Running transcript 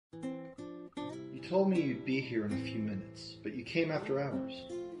told me you'd be here in a few minutes, but you came after hours.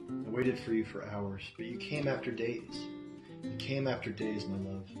 I waited for you for hours, but you came after days. You came after days, my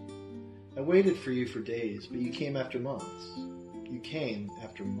love. I waited for you for days, but you came after months. You came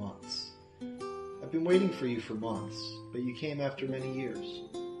after months. I've been waiting for you for months, but you came after many years.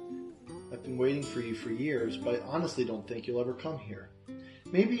 I've been waiting for you for years, but I honestly don't think you'll ever come here.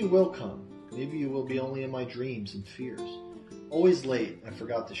 Maybe you will come. Maybe you will be only in my dreams and fears. Always late, I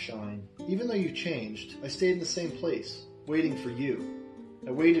forgot to shine. Even though you changed, I stayed in the same place, waiting for you.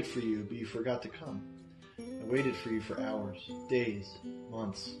 I waited for you, but you forgot to come. I waited for you for hours, days,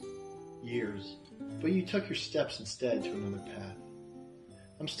 months, years, but you took your steps instead to another path.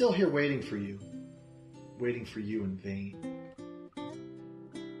 I'm still here waiting for you in vain.